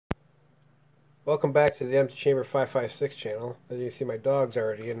Welcome back to the Empty Chamber 556 channel. As you can see, my dog's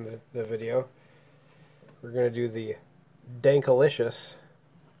already in the video. We're going to do the Dank Alicious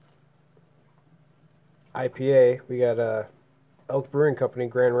IPA. We got Elk Brewing Company,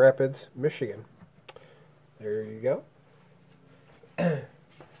 Grand Rapids, Michigan. There you go. Why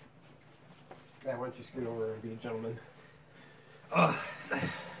don't you scoot over and be a gentleman?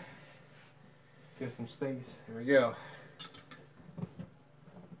 Give some space. Here we go.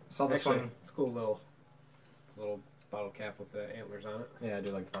 Saw this Actually, one. it's a cool little bottle cap with the antlers on it. Yeah, I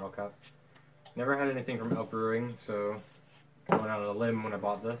do like the bottle cap. Never had anything from Elk Brewing, so I went out on a limb when I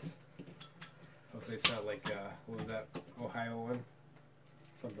bought this. Hopefully it's not like, what was that Ohio one?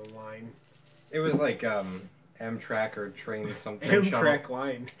 Something line. It was like Amtrak or train something. Amtrak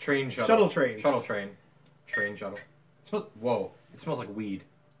line. Train shuttle. Shuttle train. Shuttle train. Train shuttle. Whoa. It smells like weed.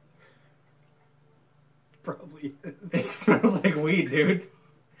 Probably is. It smells like weed, dude.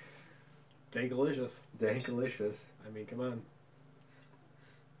 Dankalicious. Dankalicious. I mean, come on.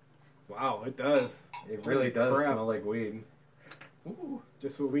 Wow, it does. It really Holy does crap. smell like weed. Ooh,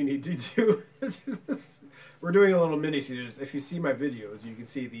 just what we need to do. We're doing a little mini series. If you see my videos, you can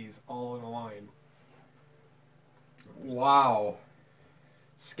see these all in a line. Wow.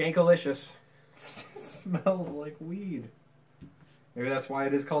 Skankalicious. It smells like weed. Maybe that's why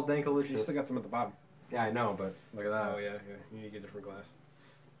it is called You Dankalicious. still got some at the bottom. Yeah, I know, but look at that. Oh yeah. You need to get a different glass.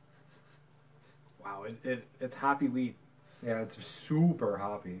 Wow, it's hoppy weed. Yeah, it's super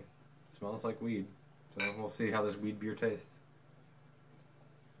hoppy. Smells like weed. So we'll see how this weed beer tastes.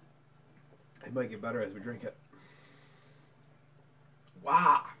 It might get better as we drink it.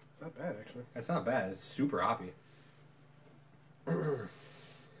 Wow. It's not bad actually. That's not bad. It's super hoppy.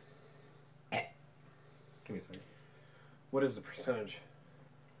 Give me a second. What is the percentage?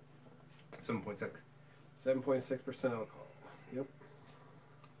 7.6. 7.6% alcohol. Yep.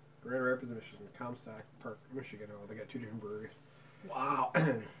 Grand Rapids, Michigan. Comstock Park, Michigan. Oh, they got two different breweries. Wow.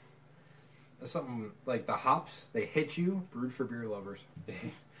 There's something like the hops, they hit you. Brewed for beer lovers.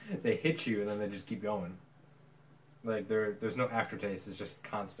 They hit you and then they just keep going. Like there's no aftertaste. It's just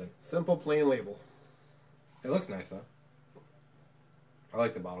constant. Simple, plain label. It looks nice though. I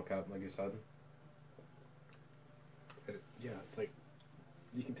like the bottle cap, like you said. Yeah, it's like,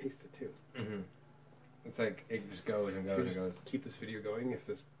 you can taste it too. Mm-hmm. It's like it just goes and Should goes we and just goes. keep this video going if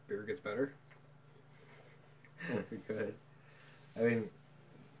this beer gets better? We could. I mean,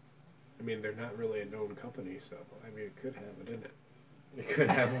 They're not really a known company, so, it could have it in it. it could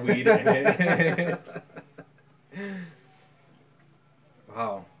have weed in it.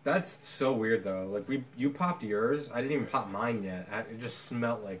 Wow, that's so weird though. Like you popped yours. I didn't even pop mine yet. It just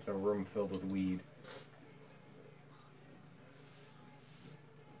smelled like the room filled with weed.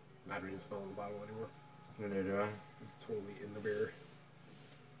 I don't even smell the bottle anymore. Neither do I. It's totally in the beer.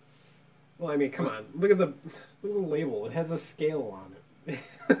 Well, come on. Look at the label. It has a scale on it.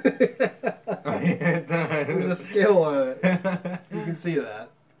 Oh, yeah, it does. There's a scale on it. You can see that.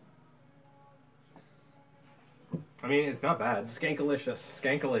 I mean, it's not bad. Skankalicious.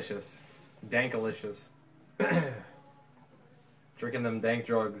 Skankalicious. Dankalicious. Drinking them dank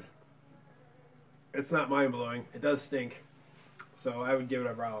drugs. It's not mind blowing. It does stink. So I would give it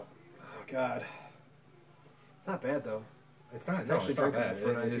a brow. Oh God. It's not bad though. It's not. It's No, actually it's not drinkable bad.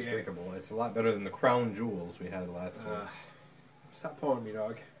 for an It is IPA. drinkable. It's a lot better than the Crown Jewels we had last week. Stop pulling me,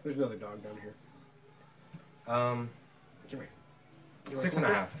 dog. There's another dog down here. Um, Come here. You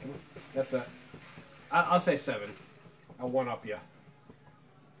 6.5. That's it. I'll say 7. I'll one up you.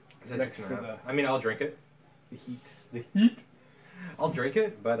 It says Next 6.5. to the- I mean, I'll drink it. The heat. The heat. I'll drink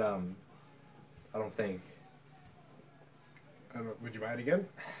it, but I don't think I don't know. Would you buy it again?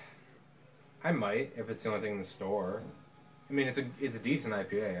 I might if it's the only thing in the store. I mean, it's a decent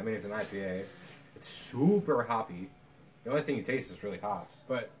IPA. I mean, it's an IPA. It's super hoppy. The only thing you taste is really hops.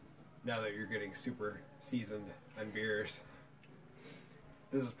 But now that you're getting super seasoned on beers,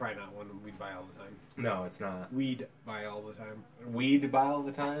 this is probably not one we'd buy all the time. No, it's not. We'd buy all the time. Weed buy all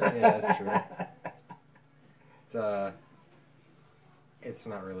the time. Yeah, that's true. It's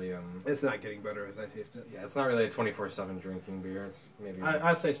not really It's not getting better as I taste it. Yeah, it's not really a 24/7 drinking beer. It's maybe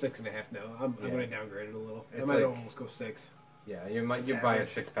I'd say 6.5 now. I'm Yeah. going to downgrade it a little. I It's might like- almost go 6. yeah. You buy a average.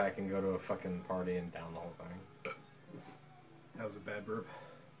 6-pack and go to a fucking party and down the whole thing. That was a bad burp.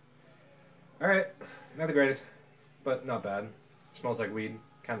 All right. Not the greatest, but not bad. Smells like weed.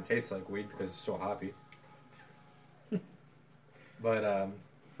 Kind of tastes like weed because it's so hoppy. But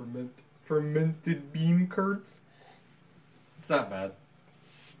fermented bean curds. It's not bad.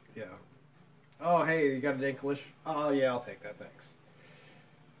 Yeah. Oh, hey, you got a Dankalicious? Oh, yeah, I'll take that, thanks.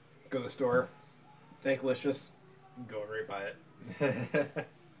 Go to the store. Dankalicious. Go right by it.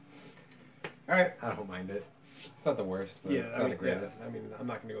 All right. find it. It's not the worst, but it's not the greatest. I mean, I'm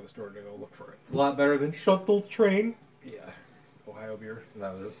not going to go to the store to go look for it. It's a lot better than Shuttle Train. Yeah. Ohio beer.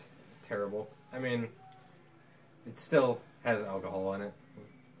 That was terrible. I mean, it still has alcohol in it.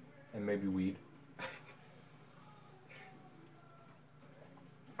 And maybe weed.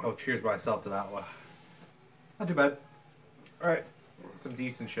 Oh, cheers myself to that one. Not too bad. Alright. Some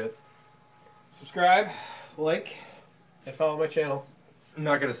decent shit. Subscribe, like, and follow my channel. I'm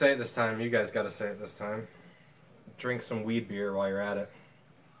not going to say it this time. You guys got to say it this time. Drink some weed beer while you're at it.